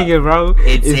that nigga, bro.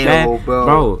 It's him,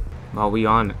 bro. Oh, we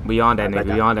on that nigga. We on that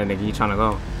nigga. You trying to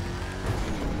go?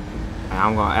 And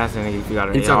I'm gonna ask that nigga if you got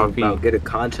an ARP. About get a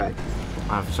contract.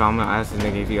 For sure, I'm gonna ask this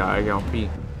nigga if he got an ARP.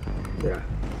 Yeah.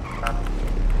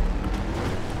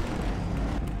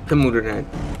 Come move to that.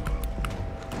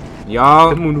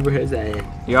 Y'all. Come move to his ass.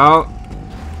 Y'all.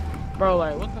 Bro,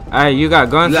 like, what the? Hey, you got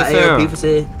guns to sell? ARP for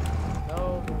sale?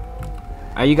 No, bro.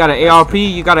 Hey, you got an ARP?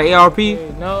 You got an ARP?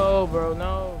 Hey, no, bro,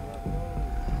 no.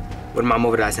 What am I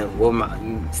moving? That's him. What am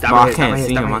I? Stop. Bro, I can't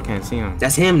see him. I can't see him.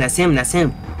 That's him. That's him. That's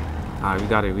him. Alright, we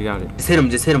got it. We got it. Just hit him.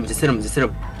 Just hit him. Just hit him. Just hit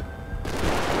him.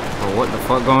 Oh, what the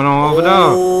fuck going on over there?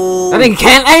 That nigga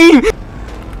can't aim.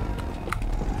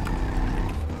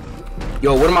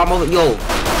 Yo, what am I moving? Yo.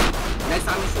 Next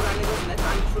time you shoot at niggas. Next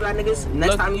time you shoot at niggas.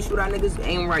 Next time you shoot at niggas.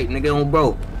 Aim right, nigga. On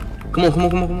bro. Come on. Come on.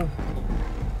 Come on. Come on.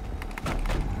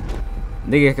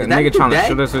 Nigga trying to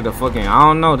shoot us with the fucking. I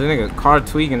don't know. The nigga car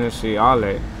tweaking and shit. All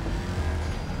that.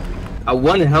 I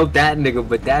want to help that nigga,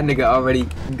 but that nigga already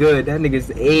good. That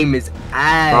nigga's aim is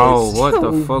ass. Bro, what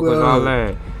the fuck was all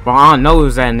that? Bro, I don't know it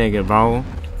was that nigga, bro.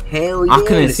 Hell yeah. I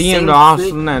couldn't see him though. I was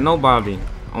shooting at nobody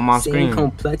on my screen. Same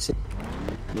complexion.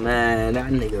 Man,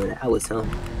 that nigga, that was him.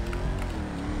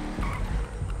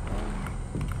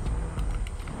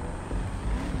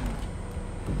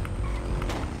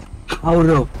 Hold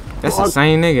up. That's the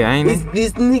same nigga, ain't it?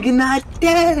 This nigga not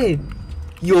dead.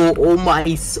 Yo, oh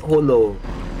my solo.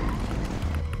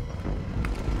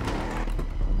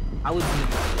 I was.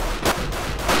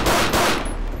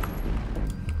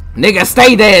 Nigga,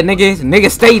 stay dead, nigga.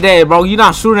 Nigga, stay dead, bro. You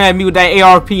not shooting at me with that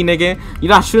ARP, nigga. You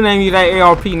not shooting at me with that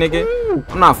ARP, nigga.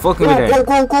 I'm not fucking with that.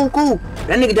 Go.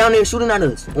 That nigga down there shooting at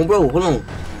us. Oh, bro, hold on.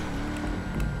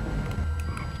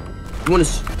 You wanna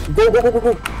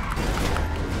go.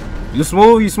 You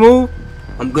smooth? You smooth?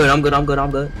 I'm good.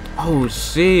 Oh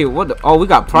shit! What the? Oh, we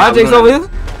got projects over here.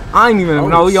 I ain't even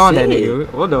know we on that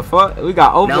nigga. What the fuck? We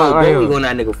got open right here. We going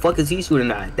that nigga. Fuck is he shooting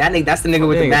at? That nigga, that's the nigga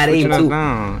with the bad aim too.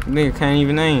 Nigga can't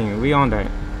even aim. We on that.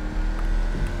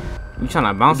 You trying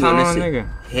to bounce out on a nigga?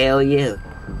 Hell yeah.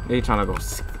 They trying to go.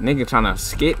 Nigga trying to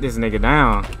skit this nigga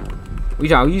down. You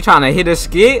trying to hit a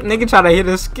skit? Nigga trying to hit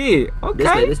a skit.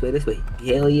 Okay. This way.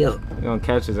 Hell yeah. You gonna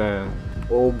catch his ass.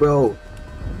 Oh, bro.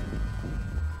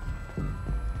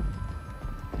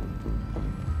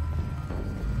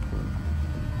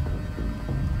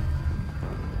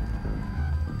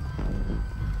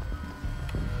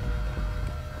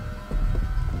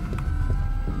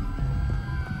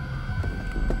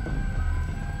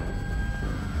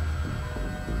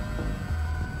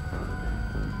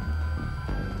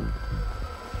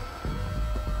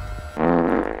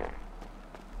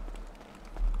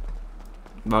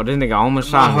 Bro, this nigga almost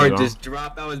shot me. My heart just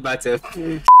dropped. I was about to.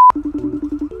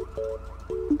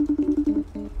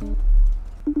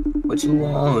 What you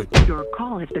want? Your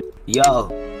call is the. Yo.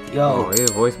 Oh,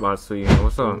 his voice box to you.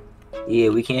 What's up? Yeah,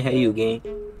 we can't hear you, gang.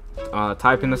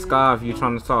 Type in the sky if you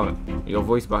trying to talk. Your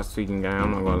voice box tweaking, gang.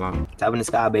 I'm not gonna lie. Type in the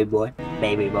sky, baby boy.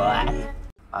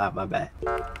 Alright, my bad.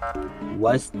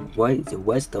 What's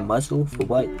the muscle for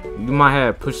what? You might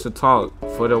have push to talk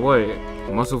for the what?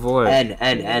 Muscle for what? And.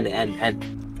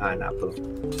 Alright, now put him.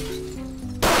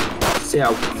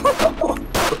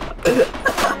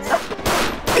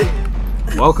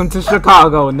 Welcome to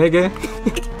Chicago, nigga.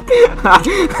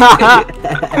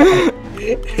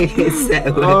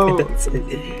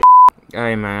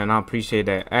 Hey man, I appreciate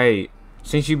that. Hey,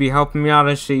 since you be helping me out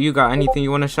and shit, you got anything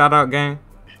you wanna shout out, gang?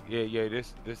 Yeah,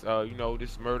 this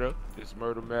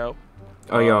murder Mel.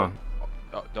 Oh yeah.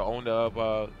 The owner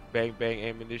of Bang Bang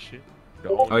Ammunition. The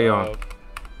owner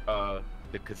of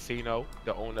the casino.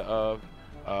 The owner of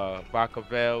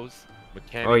Bacavels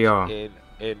Mechanics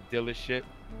and dealership.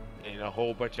 And a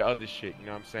whole bunch of other shit, you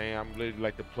know what I'm saying? I'm literally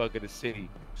like the plug of the city.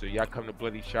 So y'all come to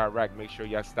Bloody Chirac, make sure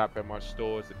y'all stop at my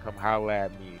stores and come holler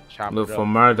at me and chop look it up. For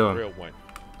murder. Real one.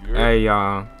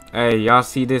 Hey y'all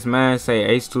see this man say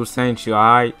AceTube sent you,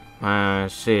 alright? Man,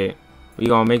 shit. We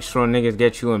gonna make sure niggas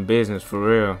get you in business for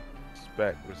real.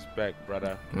 Respect,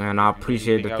 brother. Man, I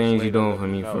appreciate the things you doing for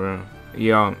me for real.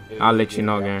 Yo, I'll let you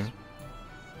know, gang.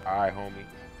 Alright, homie.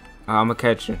 I'ma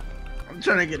catch you. I'm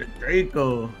trying to get a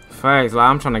Draco. Facts, like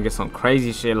I'm trying to get some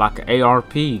crazy shit like an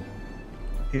ARP.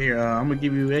 Here, I'm gonna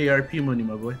give you ARP money,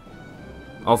 my boy.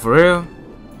 Oh, for real?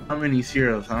 How many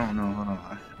zeros? I don't know. Hold on.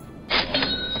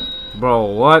 Bro,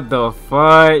 what the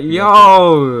fuck?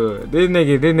 Yo, this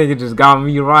nigga just got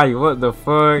me right. What the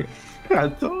fuck? I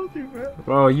told you, bro.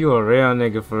 Bro, you a real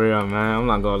nigga for real, man. I'm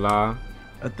not gonna lie.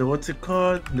 At the what's it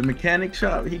called? The mechanic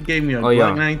shop. He gave me a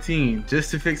Glock 19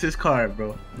 just to fix his car,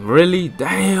 bro. Really?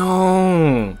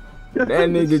 Damn. That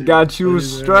nigga got you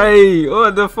straight.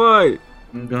 What the fuck?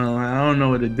 I don't know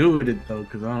what to do with it though,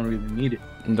 cause I don't really need it.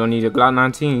 You don't need a Glock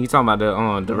 19. You talking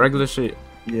about the regular shit?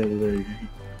 Yeah, the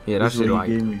yeah, that shit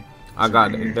like. I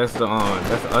got it. That's the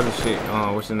other shit.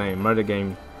 What's the name? Murder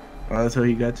game. Oh, that's how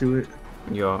he got to it.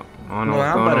 Yo, I don't know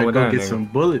what's going on with that. I'm about to go get some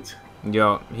bullets.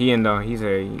 Yo, he in there. He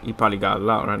said he probably got a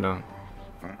lot right now.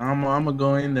 I'm gonna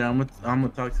go in there. I'm gonna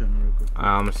talk to him real quick.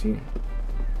 I'm gonna see.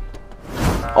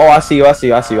 Oh, I see you.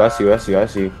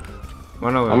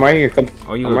 I'm right here. Come.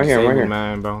 Oh, you I'm right here,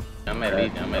 man, bro. I'm at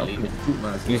Legion.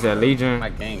 You said Legion? My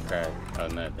game crashed. Oh,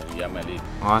 nothing. Yeah, I'm at Legion.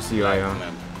 Oh, I see you right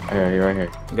here. You're right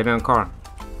here. Get in the car.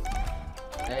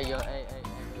 Hey,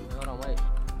 hold on, wait.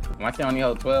 My shit only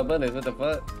hold 12 bullets. What the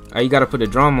fuck? Hey, you gotta put the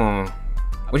drum on.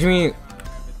 What you mean?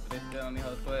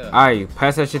 Alright,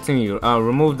 pass that shit to me.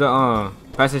 Remove the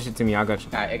pass that shit to me. I got you.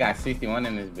 It got 61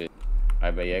 in this bitch.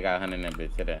 Alright, but yeah, it got 100 in that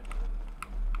bitch. Hit that.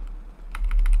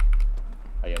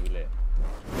 Oh yeah, we lit.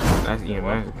 That's Ian,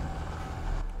 man.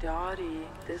 Dottie,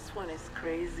 this one is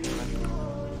crazy.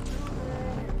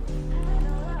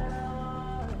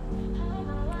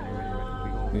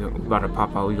 We about to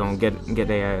pop out. We gonna get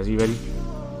their ass. You ready?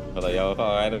 Hold on, y'all.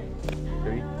 Alright.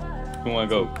 Ready? Who wanna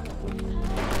go?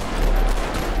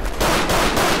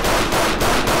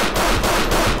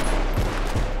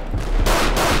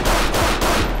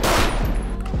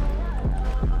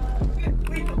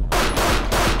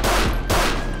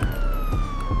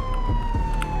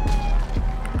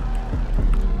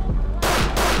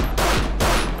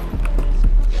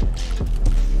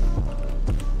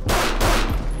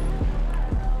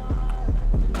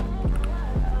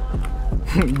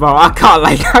 Bro, I caught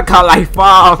like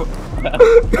 5.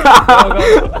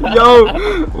 Yo,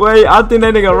 wait, I think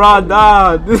that nigga Rod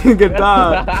died. This nigga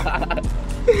died.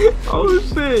 Oh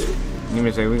shit. Give me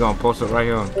a second, we gonna post up right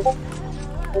here.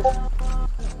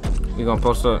 We gonna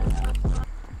post up.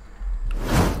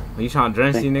 Are you trying to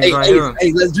drench these niggas right here?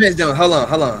 Hey, let's drench them. Hold on.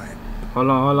 Hold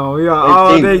on. We got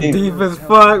all they deep as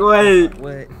fuck. Wait.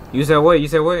 What? You said what?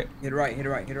 Hit right. Hit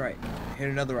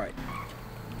another right.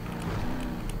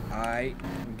 Alright.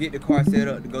 Get the car set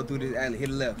up to go through this alley. Hit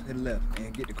the left,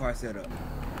 and get the car set up.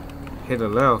 Hit the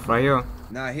left, right here?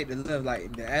 Nah, hit the left,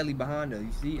 like the alley behind us.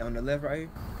 You see on the left right here?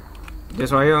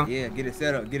 This right here? Yeah, get it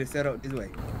set up this way.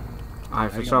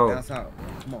 Alright, for sure. Bounce out.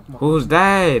 Come on. Who's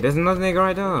that? There's another nigga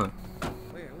right there.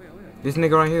 Where? This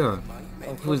nigga right here.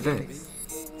 Who's that?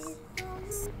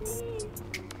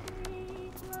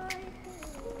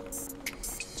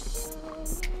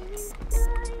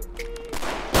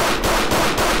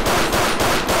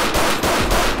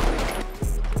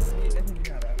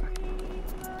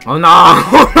 Oh no!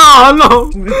 Oh no!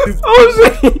 Oh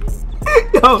shit!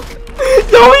 Yo,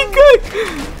 we good!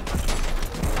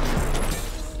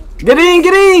 Get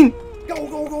in! Go!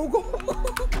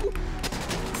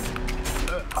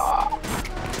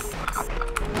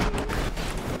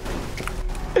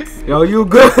 Yo, you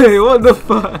good? What the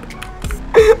fuck?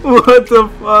 What the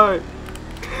fuck?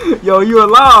 Yo, you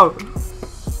alive?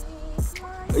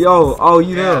 Yo, oh,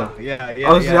 you there? Yeah.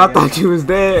 Oh shit, I thought you was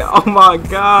dead. Oh my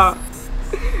god.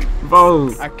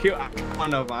 Bro. I killed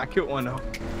one of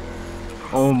them.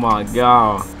 Oh my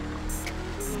god.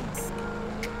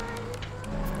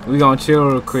 We gonna chill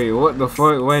real quick. What the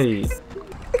fuck? Wait.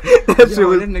 That shit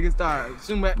was. Them niggas started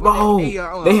shooting back. Bro,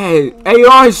 they had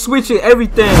AR switching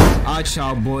everything. Alright,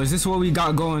 y'all boys. This is what we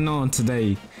got going on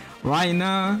today. Right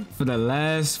now, for the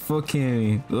last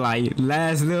fucking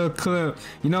last little clip,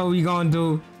 you know what we gonna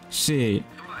do? Shit.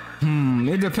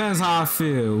 It depends how I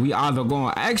feel. We either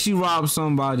gonna actually rob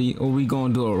somebody or we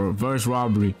gonna do a reverse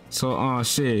robbery. So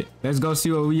shit. Let's go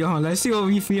see what we on. Let's see what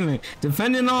we feeling.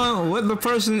 Depending on what the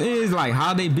person is, like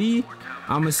how they be,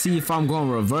 I'ma see if I'm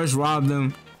gonna reverse rob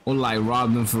them or like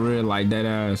rob them for real, like that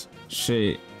ass.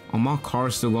 Shit. Oh, my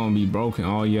car's still gonna be broken.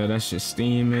 Oh yeah, that shit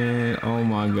steaming. Oh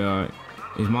my god.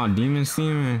 Is my demon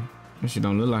steaming? That shit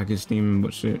don't look like it's steaming,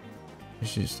 but shit. This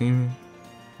shit steaming?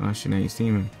 Oh, that shit ain't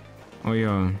steaming. Oh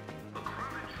yeah.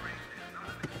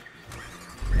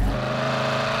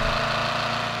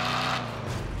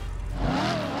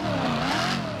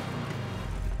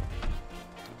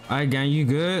 Alright, gang, you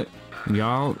good?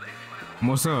 Y'all,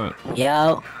 what's up?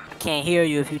 Yo, I can't hear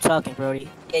you if you talking, Brody.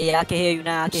 Yeah, I can hear you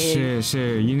now. I can hear you.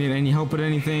 Shit. You need any help with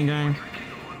anything, gang?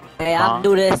 Hey, I'm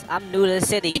new to the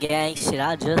city, gang. Shit,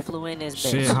 I just flew in this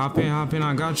bitch. Shit, hop in.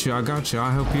 I got you. I'll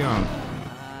help you out.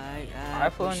 I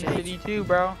flew in the city too,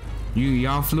 bro.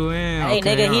 Y'all flew in. Hey,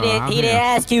 okay, nigga, he didn't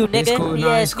ask you, nigga.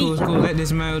 It's cool, it's cool. Let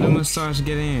this man with the mustache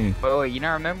get in. Wait, you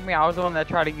don't remember me? I was the one that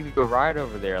tried to give you a ride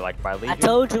over there, like by Legion. I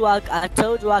told you I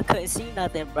couldn't see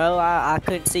nothing, bro. I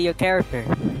couldn't see your character.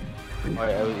 Oh,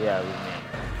 yeah, it was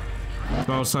me.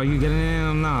 Bro, so you getting in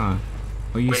or nah?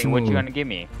 Or you Wait, smooth? what you gonna give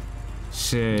me?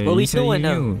 Shit. What we you say doing you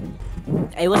though? new.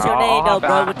 Hey, what's your name though,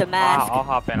 bro, with the mask? I'll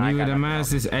hop in. Me with the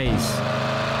mask is Ace.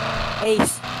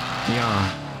 Ace. Yeah.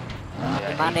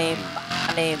 Hey, my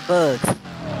name Bugs.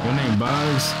 Your name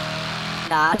Bugs?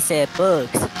 Nah, I said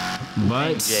Bugs.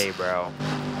 Bugs? J, bro.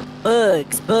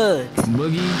 Bugs.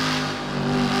 Boogie?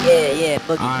 Yeah,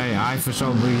 Boogie. Alright, for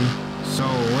sure, Boogie. So,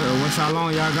 what y'all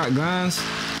on? Y'all got guns?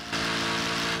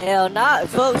 Hell nah,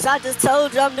 folks. I just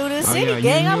told you I'm new to the city,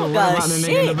 gang. I don't got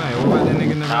shit. What about the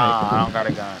nigga in the back? Nah, I don't got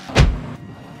a gun.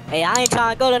 Hey, I ain't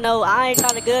trying to go to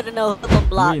no hoodlum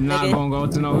block, We not nigga. gonna go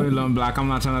to no hoodlum block. I'm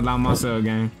not trying to lie myself,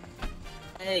 gang.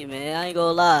 Hey, man, I ain't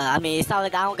gonna lie. I mean, it's not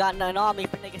like I don't got nothing on me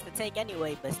for niggas to take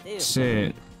anyway, but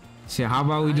still. Shit, how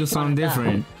about we do something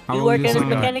different? You work in this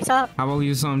mechanic shop? How about we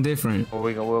do something different? What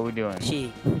we doing?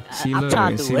 Shit. See, I'm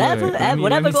trying to do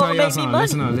whatever gonna make me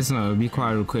money. Listen up, be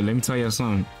quiet real quick. Let me tell you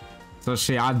something. So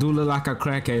shit, I do look like a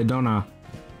crackhead, don't I?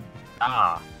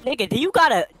 Nigga, do you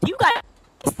got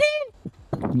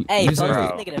Hey, folks, this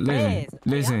nigga the feds.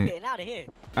 Listen. I'm getting out of here.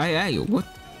 Hey, what?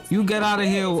 You get out of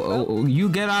here. You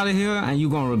get out of here, and you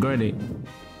gonna regret it.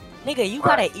 Nigga, you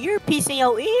got an earpiece in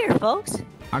your ear, folks.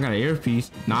 I got an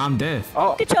earpiece. Nah, I'm deaf.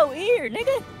 Look at your ear,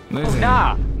 nigga. Listen.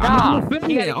 Nah. I'm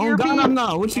God, I'm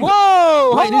not. What you?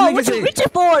 Whoa, Wait, hold on. What you reaching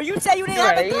for? You say you didn't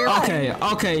have a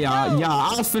gun. Okay, y'all.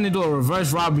 I was finna do a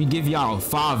reverse robbery, give y'all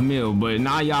 5 mil, but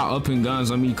now y'all upping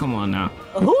guns on me. Come on now.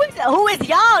 Who is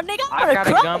y'all, nigga? I got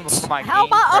a gun before my How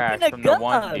game am I crashed upping a from gun? the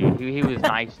one dude. He was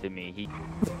nice to me.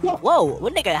 Whoa,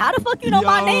 what nigga? How the fuck you know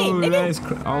my name,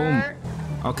 nigga?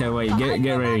 Okay, wait.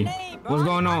 Get ready. What's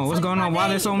going on? What's going on? Why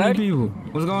there's so many people?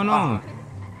 What's going on?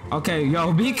 Okay,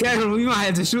 yo, be careful. We might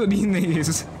have to shoot these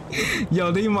niggas.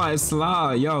 Yo, they might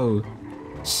slide. Yo,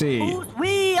 shit. Who's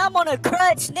we? I'm on a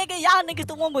crutch, nigga. Y'all niggas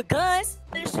the one with guns.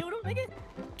 Let's shoot them, nigga.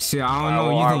 Shit, I don't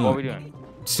know. Alright, what we doing?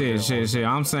 Shit.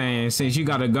 I'm saying, since you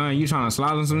got a gun, you trying to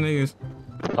slide on some niggas?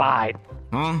 Slide.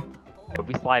 Huh?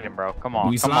 We sliding, bro. Come on.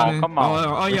 We sliding? Come on.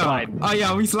 Oh,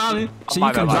 yeah, we sliding. Shit,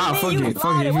 you can drive. Fuck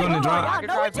it. If you wanna drive.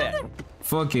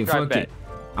 Fuck it.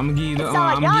 I'm gonna give you the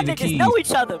y'all niggas know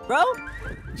each other, bro.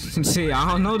 Shit,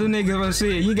 I don't know the nigga, but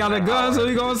shit, you got a gun, so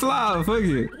we gonna slide. Fuck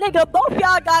it. Nigga, both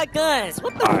y'all got guns.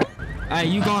 What the fuck? Hey,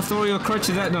 you gonna throw your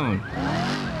crutches at them?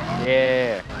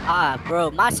 Yeah.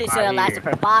 Bro, my shit should have lasted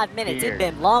for 5 minutes. It's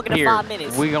been longer than 5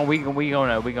 minutes. We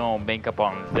gonna bank up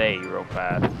on Zay real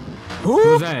fast.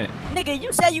 Who's that? Nigga,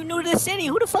 you say you new to the city.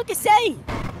 Who the fuck is Zay?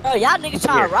 Bro, y'all niggas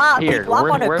trying to rob people. I'm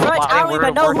on a crutch. I don't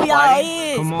even know who y'all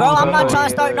is, bro. I'm not trying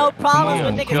to start no problems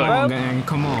with niggas, bro. Gang.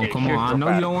 Come on. I know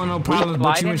you don't want no problems,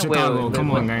 but you in Chicago. Come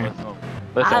on, gang.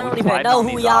 I don't even know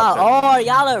who y'all are.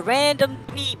 Y'all are random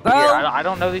me, bro. I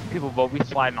don't know these people, but we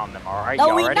sliding on them, alright?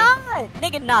 No, we not.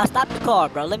 Nigga, nah, stop the car,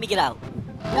 bro. Let me get out.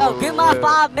 Yo, give my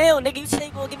 5 mil, nigga. You say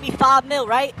you gonna give me 5 mil,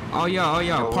 right? Oh,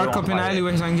 yeah. Park up in the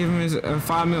alleyway so I can give him his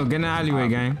 5 mil. Get in the alleyway,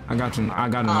 gang. I got him.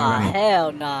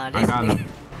 Hell nah. I got him.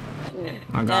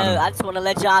 I just want to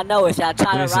let y'all know if y'all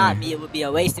trying to rob me, it would be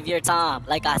a waste of your time.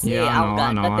 Like I said, I don't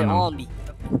got nothing on me.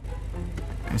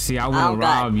 See, I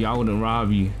wouldn't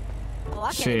rob you. Oh,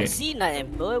 I can't even see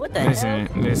nothing, boy. What the hell?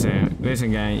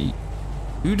 Listen, gang.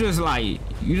 You just like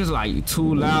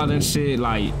too loud and shit.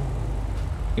 Like,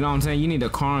 you know what I'm saying? You need to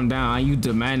calm down. You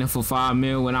demanding for 5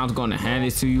 mil when I was gonna hand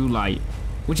it to you. Like,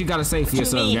 what you gotta say for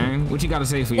yourself, gang? What you gotta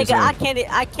say for yourself? Nigga,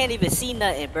 I can't even see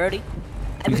nothing, Birdie.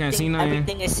 You can't see nothing?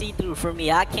 Everything is see-through for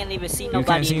me. I can't even see nobody. You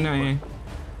can't see nothing?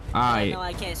 Alright. No,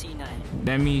 I can't see nothing.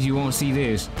 That means you won't see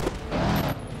this.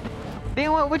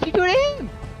 Then what you doing?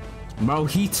 Bro,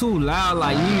 he too loud.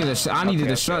 Like, I needed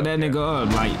to shut that nigga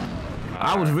up. Like,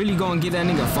 I was really gonna get that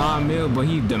nigga 5 mil, but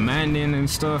he demanding and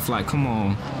stuff. Like, come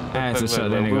on. I had to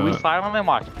shut that nigga up. We slide on them,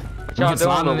 watch. We can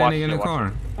slide on that nigga in the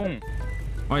car.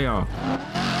 Oh, y'all.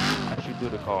 I should do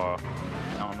the car.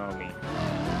 I don't know me.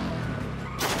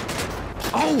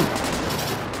 Oh!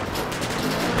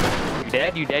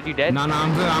 You dead? No,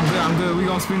 I'm good. We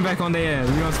gonna spin back on their ass.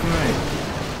 We gonna spin back.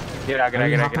 Get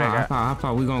out. Hop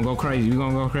out. We gonna go crazy.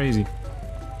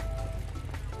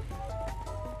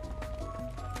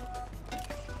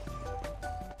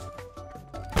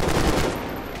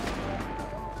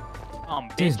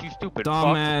 Bitch, you stupid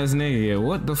dumbass nigga.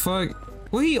 What the fuck?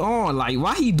 What he on? Like,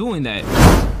 why he doing that?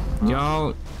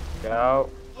 Yo.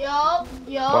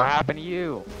 What happened to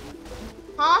you?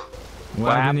 Huh?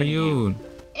 What happened to you?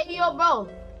 Hey, yo, bro.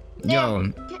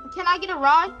 Yo. Can I get a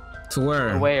ride? To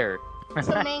where? Where?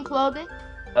 To main clothing.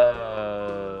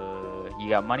 You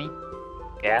got money?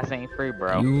 Gas ain't free,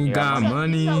 bro. You got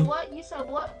money? You said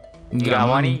what? You got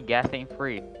money? Gas ain't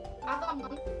free. I got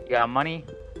money. You got money?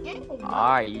 Yeah.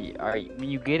 Alright. When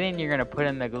you get in, you're gonna put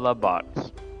in the glove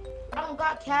box. I don't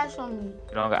got cash on me.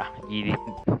 You don't got.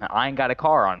 I ain't got a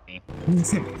car on me. What,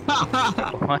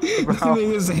 bro?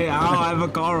 Nigga say I don't have a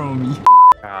car on me.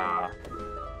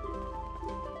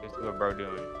 This is what bro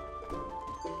doing.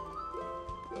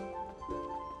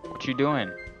 What you doing?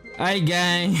 Hey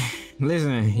gang,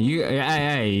 listen,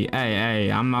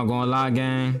 hey, I'm not gonna lie,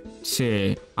 gang.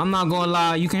 Shit, I'm not gonna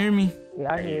lie. You can hear me?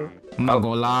 Yeah, I hear. I'm not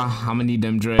gonna lie. I'ma need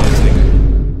them dreads,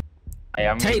 nigga.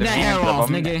 Hey, take that hair off,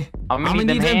 nigga. I'ma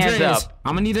need them dreads.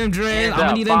 I'ma need them dreads.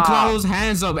 I'ma need them clothes,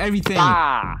 hands up, everything.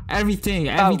 Everything.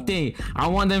 I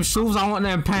want them shoes. I want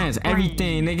them pants.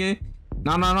 Everything, nigga.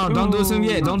 No. Don't do this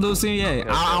yet. Don't do this yet.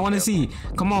 I want to see.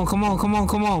 Come on.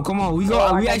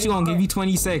 We actually gonna give you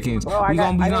 20 seconds. We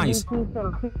gonna be nice. Put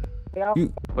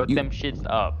them shits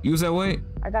up. You said what?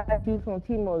 I got that juice on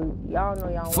Timo. Y'all know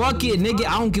y'all. Fuck it, nigga.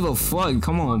 I don't give a fuck.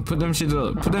 Come on, put them shits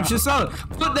up. Put them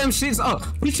shits up.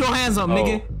 Put your hands up,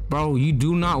 nigga. Bro, you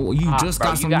do not. You just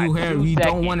got some new hair. You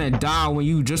don't want to die when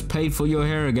you just paid for your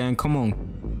hair again. Come on.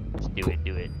 Just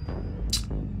do it.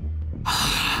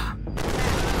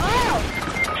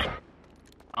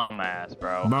 Ass,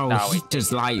 bro. Bro, he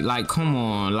just like, come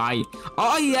on, like,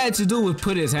 all he had to do was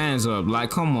put his hands up, like,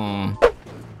 come on.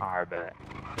 Alright, bet.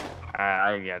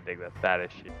 I gotta dig that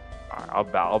fattest shit.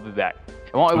 Alright, I'll be back.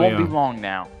 It won't be long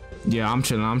now. Yeah, I'm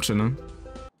chilling.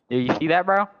 Yeah, you see that,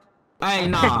 bro? Hey,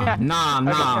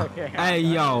 nah. Okay. Hey,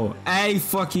 yo. Hey,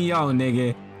 fucking yo,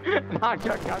 nigga.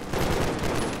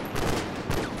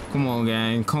 Come on,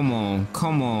 gang. Come on.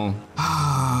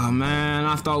 Ah, man,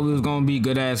 I thought we was gonna be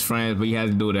good ass friends, but you had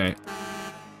to do that.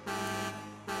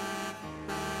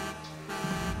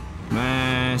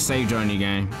 Man, safe journey,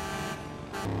 gang.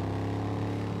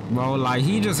 Bro, like,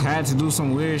 he just had to do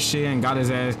some weird shit and got his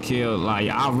ass killed. Like,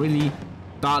 I really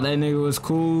thought that nigga was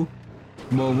cool,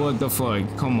 but what the fuck?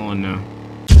 Come on now.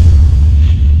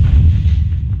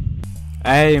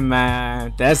 Hey,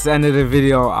 man, that's the end of the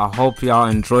video. I hope y'all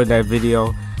enjoyed that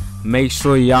video. Make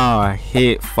sure y'all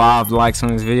hit 5 likes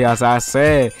on this video, as I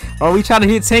said. Or we try to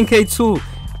hit 10K too.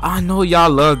 I know y'all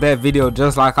love that video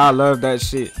just like I love that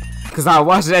shit, cause I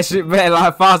watched that shit back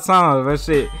like 5 times. But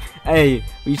shit, hey,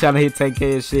 we trying to hit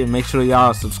 10K and shit. Make sure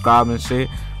y'all subscribe and shit,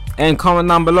 and comment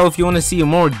down below if you want to see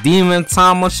more Demon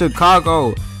Time on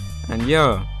Chicago. And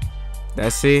yeah,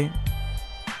 that's it,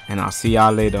 and I'll see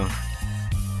y'all later.